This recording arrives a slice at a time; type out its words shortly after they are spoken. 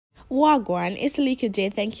Wagwan, it's Lika J.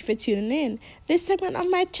 Thank you for tuning in. This segment of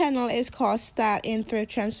my channel is called Style in Thrift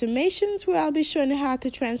Transformations, where I'll be showing you how to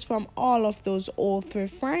transform all of those old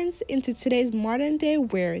thrift finds into today's modern day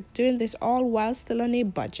wear, doing this all while still on a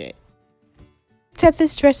budget. Kept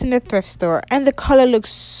this dress in the thrift store and the color looks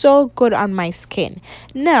so good on my skin.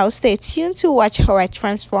 Now stay tuned to watch how I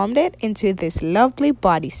transformed it into this lovely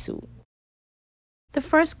bodysuit. The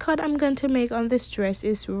first cut I'm going to make on this dress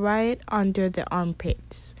is right under the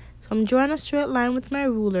armpits. So I'm drawing a straight line with my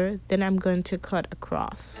ruler, then I'm going to cut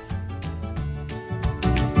across.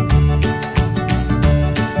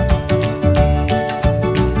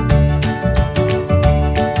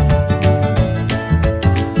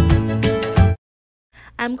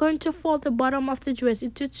 I'm going to fold the bottom of the dress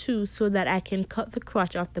into two so that I can cut the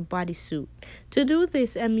crotch off the bodysuit. To do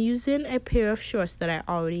this, I'm using a pair of shorts that I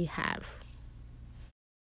already have.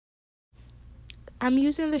 I'm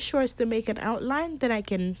using the shorts to make an outline, then I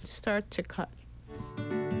can start to cut.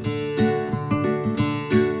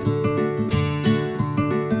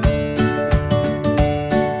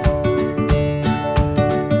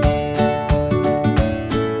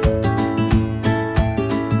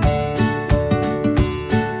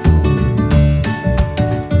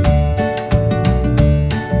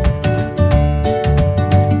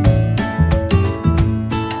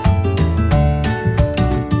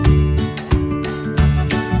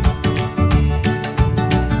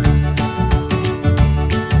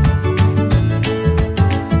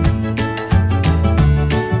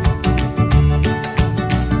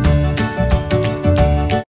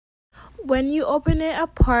 When you open it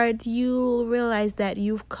apart, you'll realize that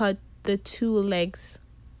you've cut the two legs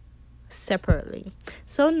separately.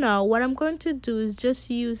 So now what I'm going to do is just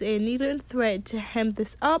use a needle and thread to hem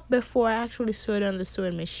this up before I actually sew it on the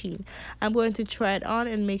sewing machine. I'm going to try it on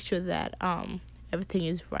and make sure that everything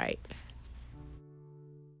is right.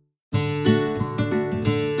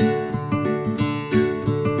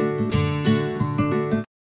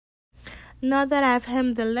 Now that I've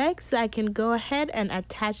hemmed the legs, I can go ahead and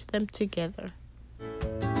attach them together.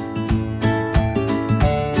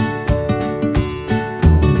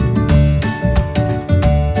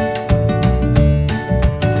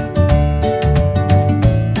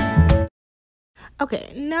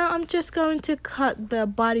 Okay, now I'm just going to cut the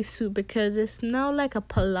bodysuit because it's now like a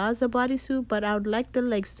palazzo bodysuit, but I would like the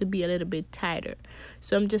legs to be a little bit tighter.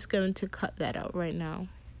 So I'm just going to cut that out right now.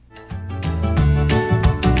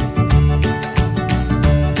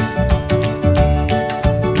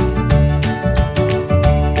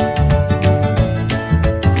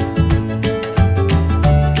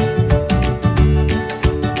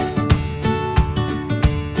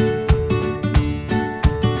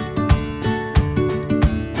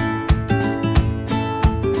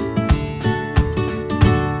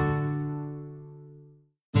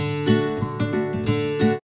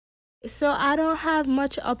 So I don't have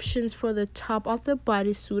much options for the top of the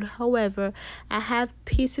bodysuit. However, I have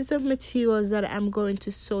pieces of materials that I'm going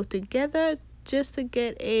to sew together just to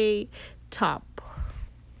get a top.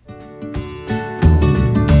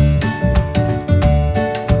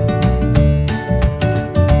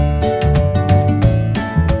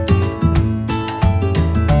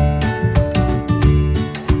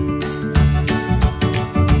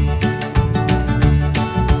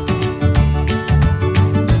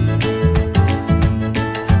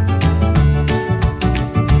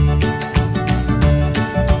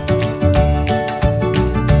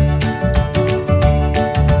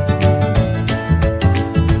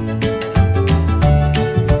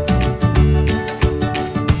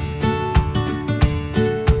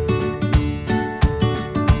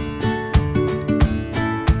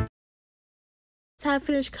 Once I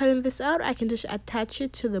finish cutting this out, I can just attach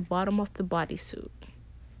it to the bottom of the bodysuit.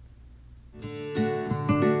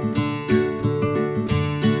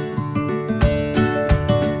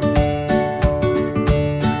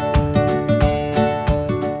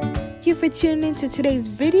 Thank you for tuning into today's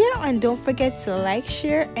video, and don't forget to like,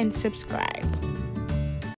 share, and subscribe.